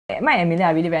Mike and Amelia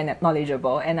are really very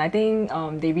knowledgeable, and I think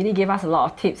they really gave us a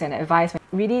lot of tips and advice.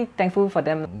 Really thankful for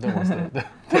them. That was the point.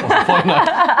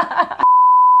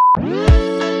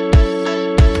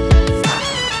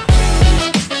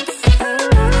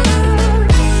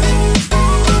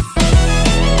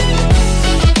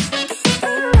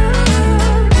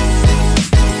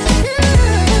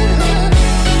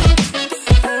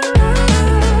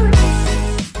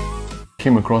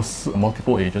 Came across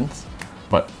multiple agents,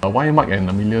 but why Mike and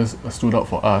Amelia stood out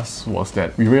for us was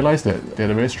that we realized that they had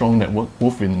a very strong network,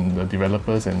 both in the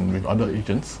developers and with other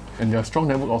agents, and their strong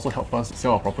network also helped us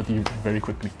sell our property very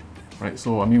quickly, right?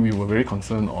 So I mean, we were very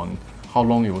concerned on how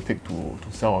long it will take to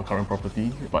sell our current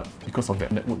property, but because of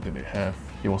that network that they have,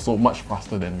 it was so much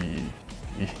faster than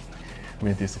we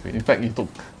anticipated. In fact, it took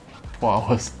 4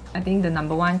 hours. I think the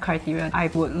 #1 criteria I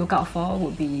would look out for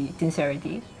would be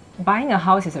sincerity. Buying a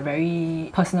house is a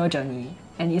very personal journey,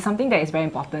 and it's something that is very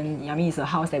important. I mean, it's a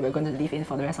house that we're going to live in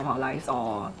for the rest of our lives,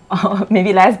 or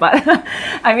maybe less, but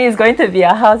I mean, it's going to be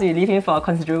a house we live in for a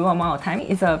considerable amount of time.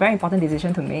 It's a very important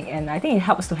decision to make, and I think it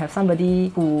helps to have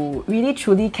somebody who really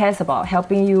truly cares about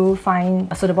helping you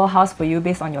find a suitable house for you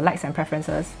based on your likes and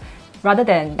preferences, rather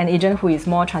than an agent who is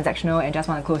more transactional and just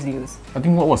want to close deals. I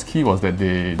think what was key was that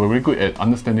they were very good at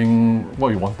understanding what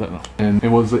we wanted, and it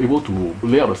was able to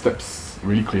lay out the steps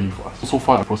really clearly for us. So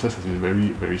far, the process has been very,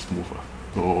 very smooth.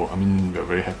 So, I mean, we're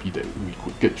very happy that we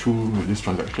could get through with this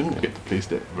transaction and get the place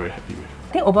that we're very happy with.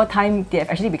 I think over time, they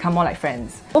have actually become more like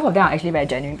friends. Both of them are actually very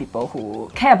genuine people who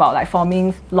care about like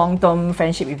forming long-term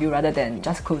friendship with you rather than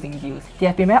just closing deals. They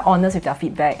have been very honest with their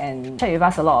feedback and shared with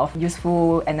us a lot of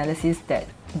useful analysis that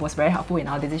was very helpful in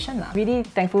our decision. Really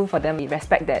thankful for them. We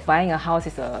respect that buying a house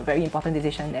is a very important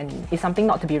decision and it's something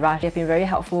not to be rushed. They've been very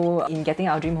helpful in getting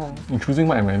our dream home. In choosing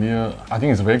Mike and Amelia, I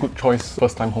think it's a very good choice.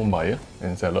 First-time home buyer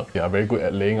and seller. They are very good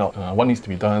at laying out what needs to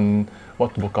be done,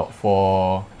 what to look out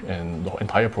for, and the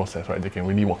entire process, right? They can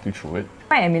really walk you through it.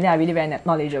 Mike and Amelia are really very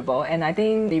knowledgeable, and I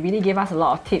think they really gave us a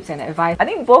lot of tips and advice. I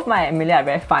think both Mike and Amelia are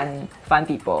very fun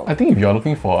people. I think if you're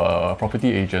looking for a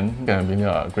property agent, Mike and Amelia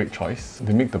are a great choice.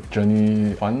 They make the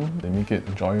journey fun, they make it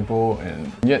enjoyable,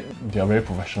 and yet they are very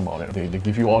professional about it. They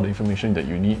give you all the information that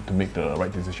you need to make the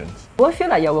right decisions. You won't feel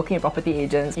like you're working with property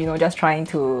agents, you know, just trying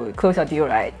to close your deal,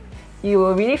 right? You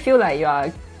will really feel like you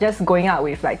are just going out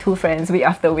with like 2 friends week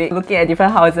after week, looking at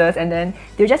different houses, and then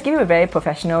they'll just give you a very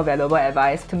professional, valuable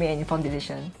advice to make an informed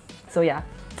decision. So yeah,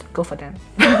 go for them.